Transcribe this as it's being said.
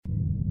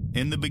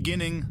In the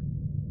beginning,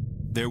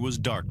 there was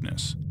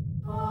darkness.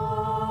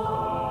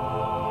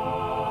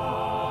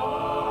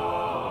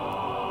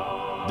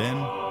 Then,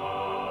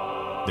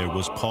 there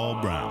was Paul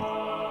Brown.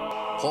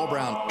 Paul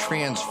Brown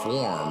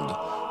transformed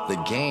the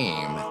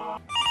game.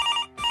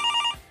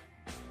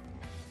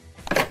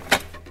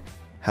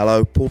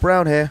 Hello, Paul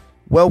Brown here.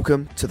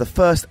 Welcome to the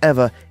first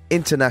ever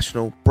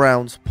International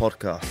Browns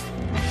podcast.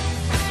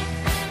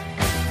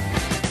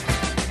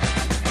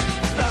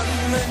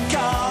 London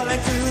calling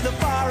to the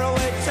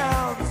faraway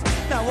towns.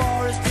 Now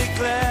war is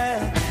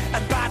declared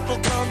and battle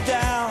come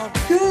down.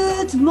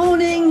 Good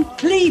morning,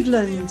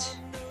 Cleveland.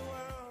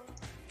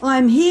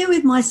 I'm here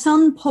with my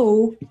son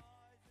Paul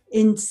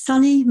in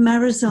sunny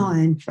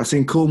Marazion. That's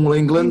in Cornwall,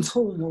 England. In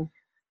Cornwall.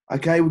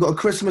 Okay, we've got a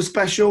Christmas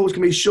special. It's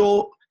going to be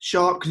short,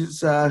 sharp,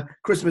 because it's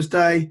Christmas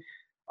Day.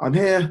 I'm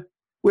here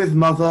with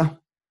Mother,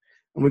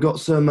 and we've got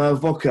some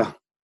vodka.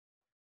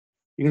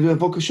 You going to do a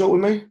vodka shot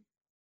with me?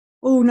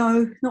 Oh,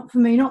 no, not for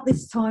me. Not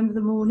this time of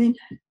the morning.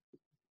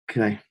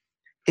 Okay.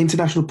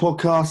 International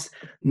podcast,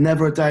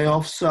 never a day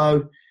off.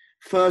 So,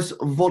 first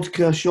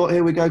vodka shot.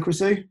 Here we go,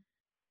 Chrissy.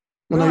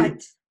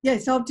 Right.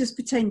 Yes, I'm just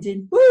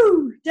pretending.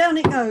 Woo! Down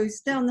it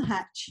goes, down the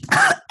hatch.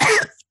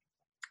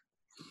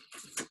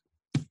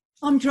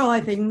 I'm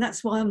driving,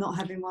 that's why I'm not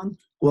having one.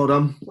 Well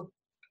done.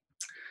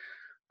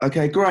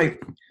 Okay, great.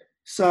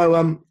 So,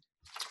 a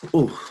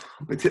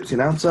bit tipsy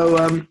now.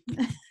 So,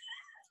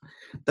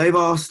 they've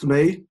asked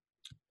me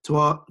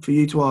for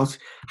you to ask,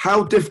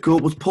 how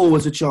difficult was Paul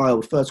as a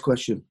child? First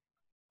question.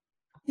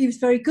 He was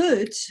very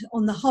good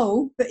on the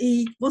whole, but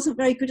he wasn't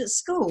very good at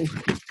school.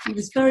 He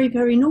was very,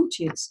 very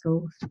naughty at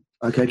school.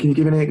 Okay, can you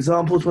give any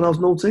examples when I was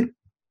naughty?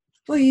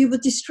 Well, you were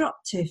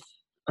disruptive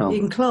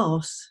in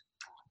class.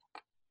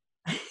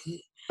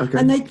 Okay.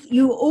 And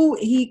you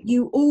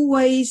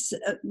always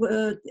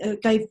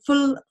gave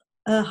full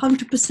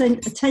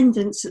 100%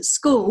 attendance at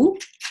school,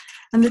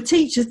 and the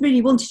teachers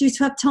really wanted you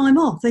to have time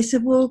off. They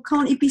said, well,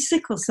 can't he be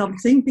sick or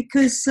something,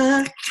 because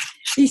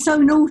he's so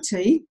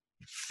naughty.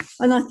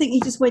 And I think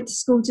he just went to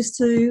school just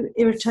to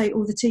irritate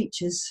all the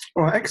teachers.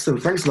 All right,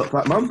 excellent. Thanks a lot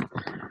for that,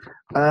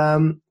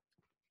 Mum.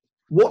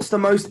 What's the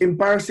most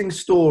embarrassing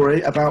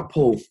story about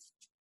Paul?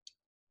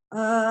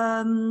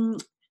 When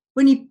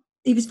he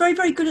was very,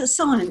 very good at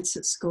science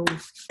at school,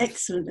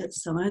 excellent at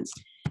science,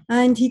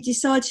 and he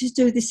decided to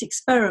do this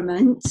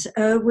experiment,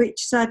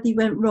 which sadly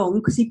went wrong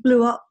because he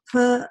blew up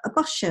a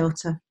bus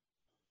shelter.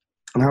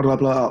 And how did I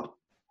blow it up?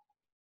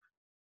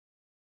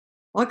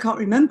 I can't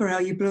remember how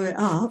you blew it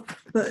up,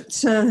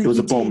 but it was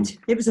a bomb.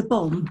 It was a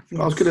bomb.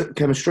 Yes. I was good at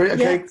chemistry.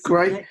 Okay, yes,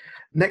 great. Okay.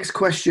 Next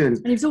question.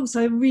 And he was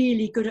also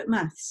really good at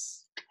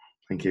maths.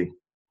 Thank you.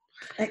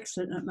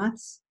 Excellent at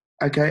maths.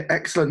 Okay,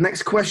 excellent.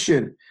 Next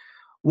question.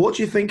 What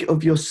do you think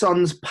of your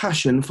son's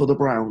passion for the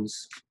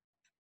Browns?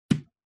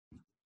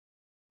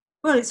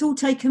 Well, it's all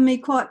taken me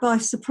quite by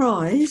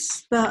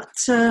surprise, but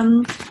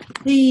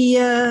he's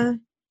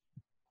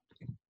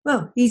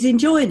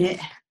enjoying it.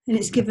 And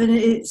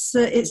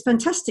it's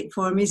fantastic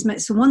for him. He's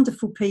met some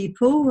wonderful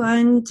people,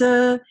 and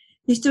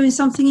he's doing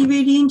something he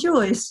really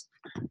enjoys.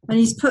 And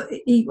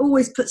he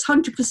always puts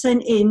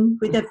 100% in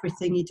with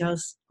everything he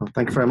does. Well,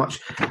 thank you very much.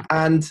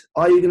 And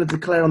are you going to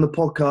declare on the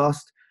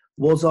podcast,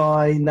 was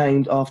I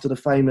named after the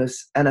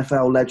famous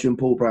NFL legend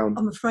Paul Brown?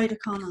 I'm afraid I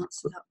can't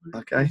answer that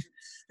one. Okay.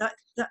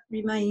 That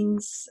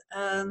remains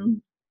a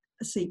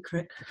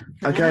secret.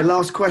 Okay,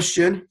 last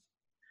question.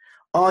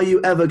 Are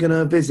you ever going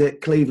to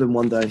visit Cleveland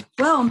one day?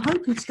 Well, I'm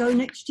hoping to go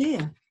next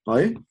year.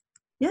 Are you?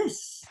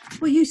 Yes.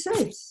 Well, you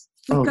said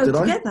we'd go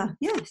together.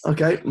 Yes.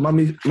 Okay,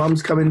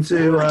 Mum's coming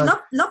to I'd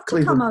love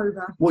to come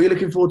over. What are you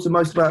looking forward to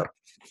most about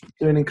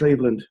doing in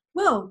Cleveland?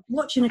 Well,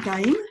 watching a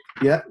game.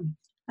 Yeah.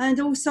 And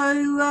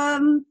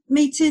also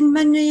meeting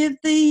many of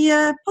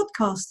the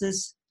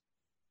podcasters.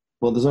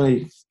 Well, there's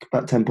only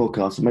about 10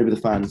 podcasts, so maybe the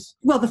fans.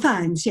 Well, the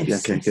fans, yes. Yeah,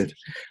 okay, good.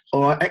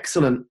 All right,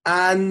 excellent.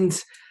 And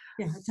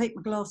yeah, I take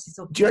my glasses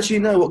off. Do you actually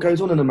know what goes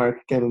on in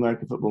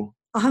American football?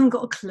 I haven't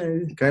got a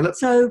clue. Okay, look.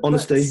 So,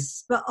 honesty.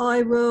 But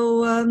I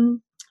will.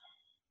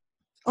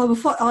 I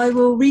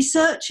will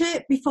research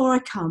it before I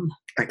come.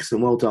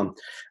 Excellent, well done.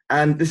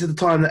 And this is the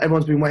time that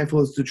everyone's been waiting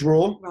for us to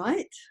draw.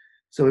 Right.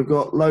 So we've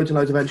got loads and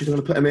loads of entries. I'm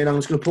going to put them in. I'm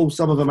just going to pull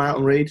some of them out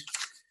and read.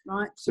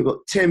 Right. So we've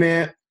got Tim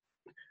here.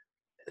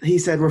 He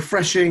said,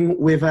 refreshing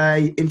with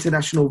a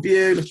international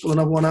view. Let's pull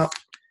another one up.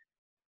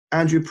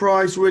 Andrew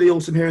Price, really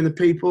awesome hearing the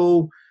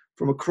people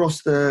from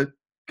across the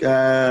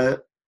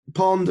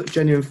pond,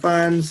 genuine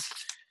fans.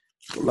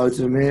 Got loads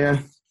of them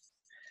here.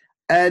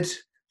 Ed,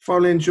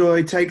 thoroughly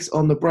enjoy, takes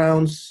on the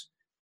Browns.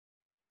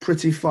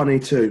 Pretty funny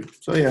too.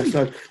 So yeah,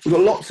 so we've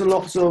got lots and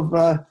lots of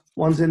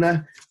ones in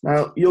there.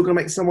 Now, you're going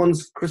to make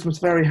someone's Christmas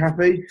very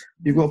happy.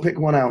 You've got to pick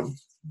one out.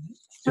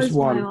 Just Close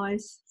one. My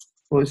eyes.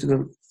 Well, it's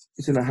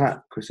in a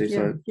hat, Chrissy. Yeah,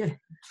 so yeah.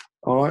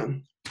 All right.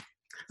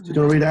 So do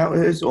you want to read it out,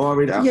 or I'll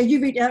read it out? Yeah, you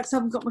read it out because I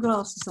haven't got my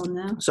glasses on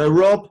now. So,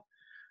 Rob,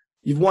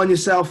 you've won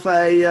yourself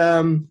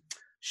a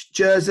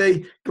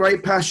jersey.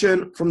 Great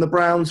passion from the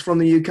Browns from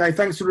the UK.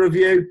 Thanks for the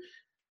review.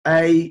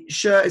 A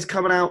shirt is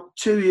coming out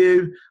to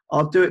you.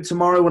 I'll do it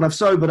tomorrow when I've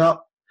sobered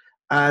up.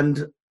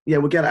 and yeah,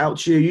 we'll get it out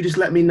to you. You just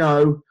let me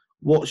know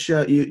what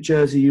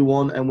jersey you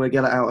want, and we'll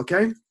get it out.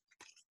 Okay.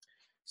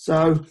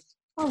 So.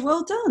 Oh,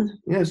 well done.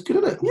 Yeah, it's good,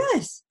 isn't it?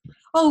 Yes.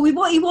 Oh,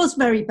 what he was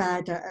very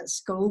bad at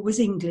school was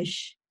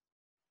English.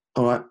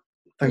 All right.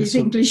 Thanks. His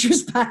English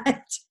was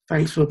bad.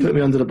 Thanks for putting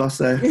me under the bus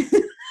there.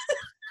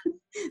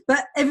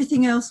 But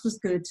everything else was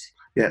good.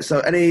 Yeah, so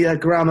any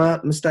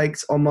grammar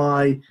mistakes on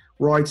my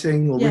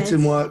writing or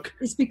written work?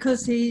 It's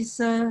because he's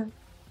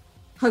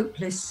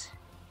hopeless.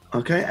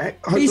 Okay.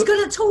 He's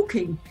good at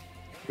talking.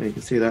 Yeah, you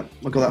can see that.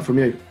 I got that from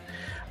you.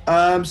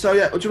 So,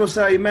 yeah, what do you want to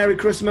say? Merry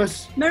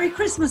Christmas. Merry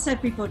Christmas,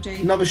 everybody.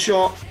 Another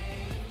shot.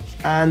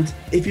 And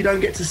if you don't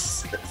get to...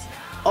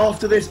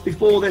 After this,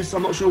 before this,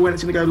 I'm not sure when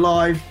it's going to go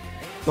live,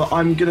 but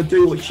I'm going to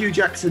do what Hugh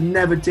Jackson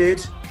never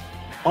did.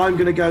 I'm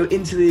going to go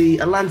into the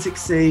Atlantic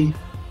Sea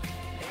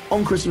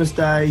on Christmas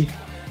Day,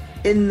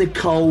 in the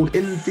cold,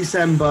 in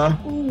December.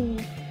 Ooh.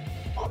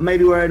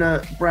 Maybe wearing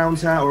a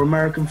Browns hat or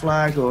American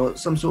flag or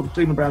some sort of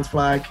Cleveland Browns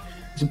flag.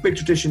 It's a big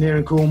tradition here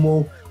in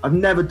Cornwall. I've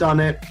never done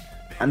it,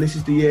 and this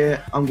is the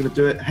year I'm going to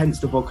do it, hence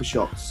the vodka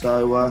shot.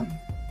 So,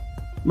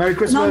 Merry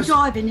Christmas. And I'm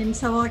driving him,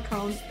 so I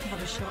can't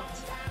have a shot.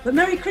 But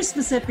Merry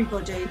Christmas,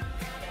 everybody.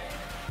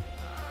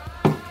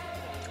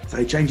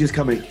 So, change is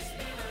coming.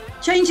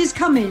 Change is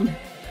coming.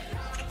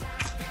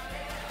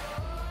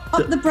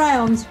 Up the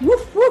Browns.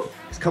 Woof, woof.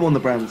 Come on, the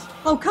Browns.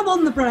 Oh, come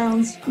on, the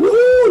Browns.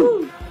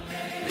 Woo!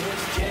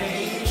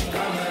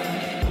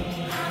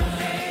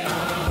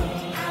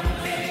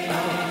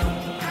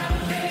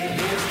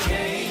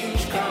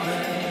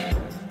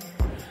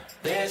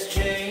 There's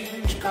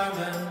change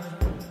coming.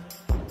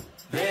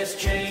 There's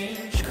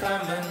change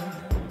coming.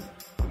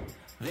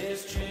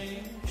 There's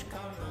change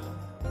coming.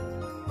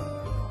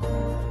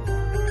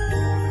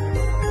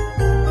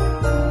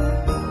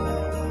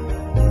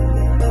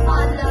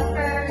 On the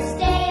first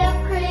day of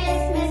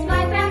Christmas,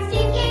 my Browns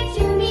team came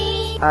to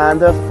me.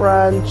 And a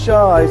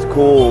franchise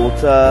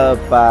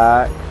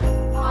quarterback.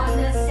 On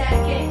the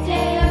second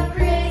day of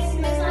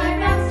Christmas, my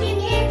Browns team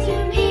came to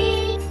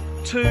me.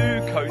 2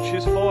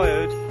 coaches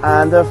fired.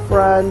 And a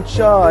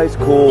franchise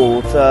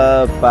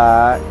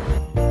quarterback.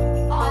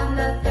 On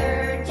the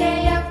third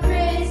day of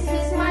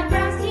Christmas, my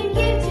Browns team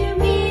came to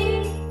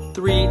me.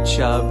 3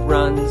 Chubb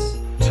runs.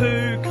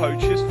 2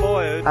 coaches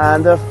fired.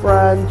 And a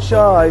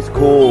franchise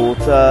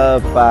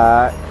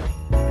quarterback.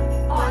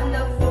 On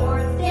the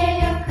fourth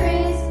day of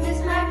Christmas,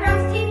 my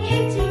Browns team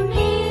came to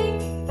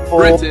me.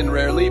 Britain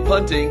rarely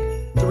punting.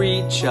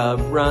 3 Chubb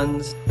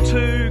runs.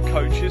 2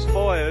 coaches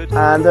fired.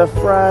 And a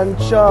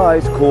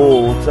franchise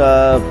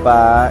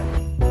quarterback.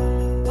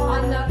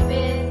 On the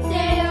fifth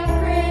day of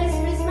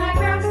Christmas, my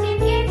Browns team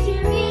came to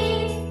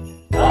me.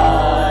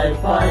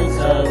 5 pints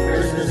of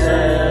Christmas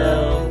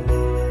ale.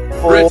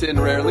 Britain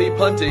rarely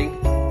punting.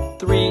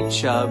 3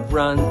 Chubb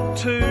run.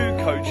 2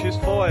 coaches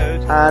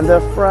fired. And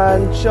a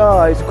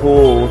franchise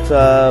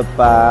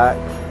quarterback.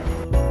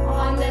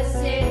 On the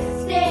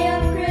sixth day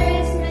of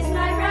Christmas,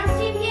 my Browns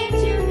team came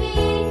to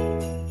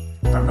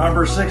me. Our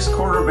number 6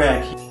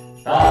 quarterback.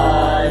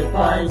 5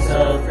 pints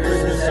of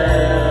Christmas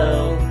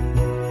ale.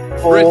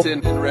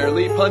 Britain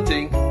rarely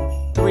punting.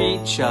 3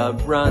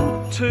 Chubb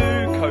run. 2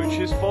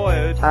 coaches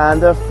fired.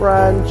 And a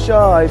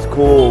franchise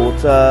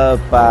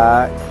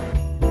quarterback.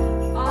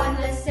 On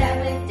the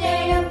seventh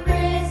day of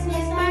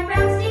Christmas, my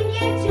Browns team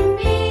came to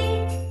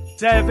me.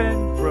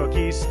 7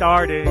 rookies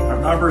starting. Our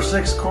number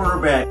 6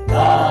 quarterback.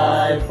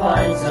 5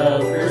 pints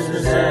of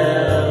Christmas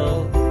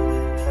ale.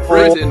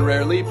 Britain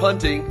rarely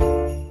punting.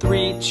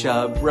 3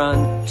 Chubb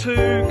run. 2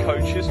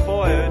 coaches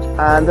fired.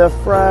 And a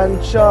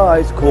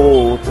franchise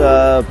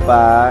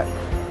quarterback.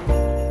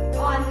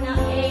 On the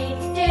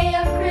eighth day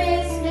of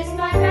Christmas,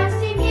 my Browns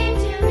team came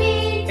to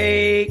me.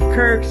 8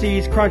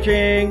 Kirksey's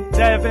crunching.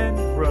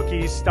 7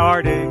 rookies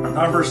starting. Our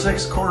number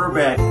 6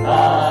 quarterback.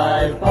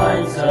 5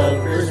 pints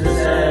of Christmas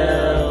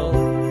ale.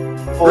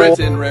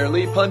 Britain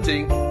rarely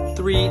punting.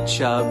 3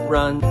 Chubb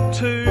run.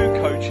 2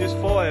 coaches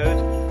fired.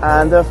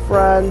 And a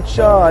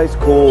franchise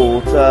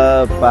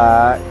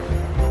quarterback.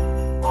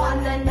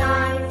 On the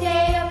ninth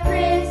day of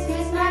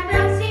Christmas, my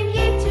Browns team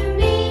came to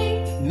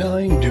me.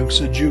 9 Dukes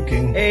a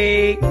juking.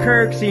 8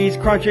 Kirksey's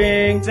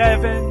crunching.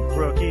 7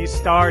 rookies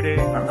starting.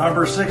 Our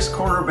number 6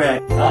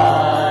 quarterback.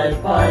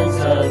 5 pints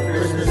of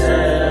Christmas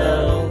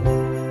ale.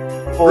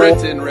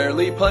 Britain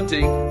rarely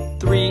punting.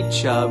 3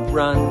 Chubb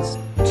runs.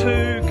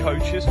 2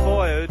 coaches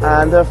fired.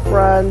 And a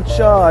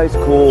franchise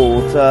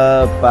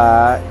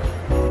quarterback.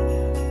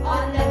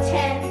 On the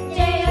 10th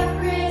day of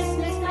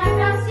Christmas, my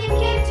Browns team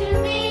came to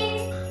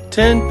me.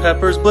 10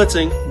 Peppers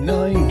blitzing.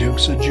 9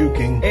 Dukes a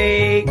juking.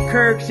 8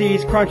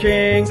 Kirksey's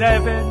crunching.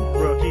 7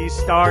 rookies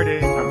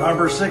starting. Our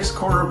number 6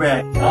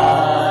 quarterback.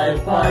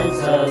 5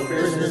 pints of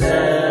Christmas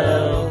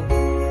ale.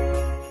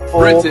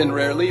 Britain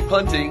rarely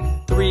punting.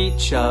 3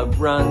 Chubb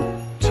run.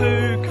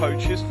 2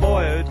 coaches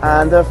fired.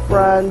 And a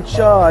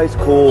franchise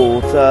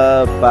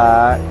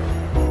quarterback.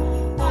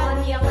 On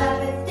the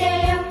 11th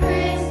day of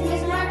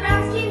Christmas, my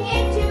Browns team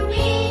came to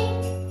me.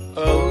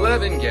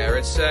 11 Garrett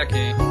Garrett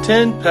sacking.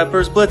 10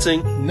 Peppers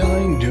blitzing.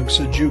 9 Dukes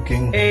a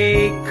juking.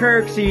 8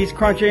 Kirksey's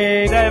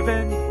crunching.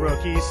 7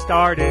 rookies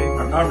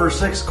starting. Number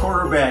 6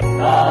 quarterback.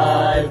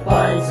 5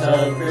 pints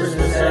of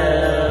Christmas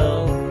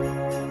ale.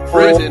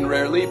 Britain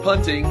rarely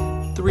punting.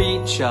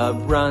 3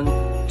 Chubb run.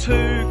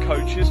 2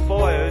 coaches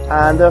fired.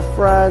 And a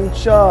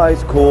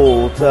franchise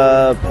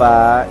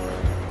quarterback.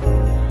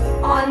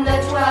 On the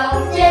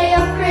 12th day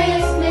of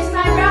Christmas,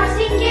 my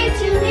browsing came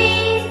to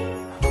me.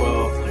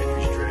 12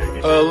 Ladies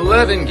Dragon.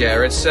 11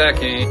 Garrett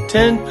sacking.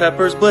 10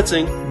 Peppers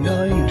blitzing.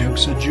 9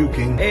 Dukes a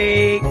juking.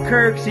 8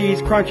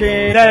 Kirksey's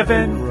crunching.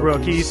 7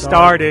 rookies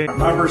starting.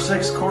 Number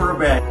 6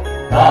 quarterback.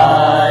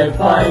 5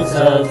 pints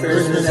of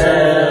Christmas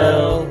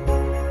ale.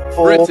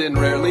 Britain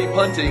rarely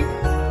punting.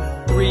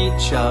 3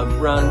 Chubb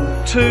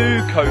run.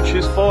 2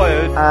 coaches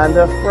fired. And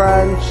a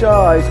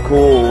franchise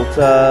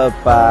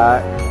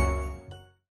quarterback.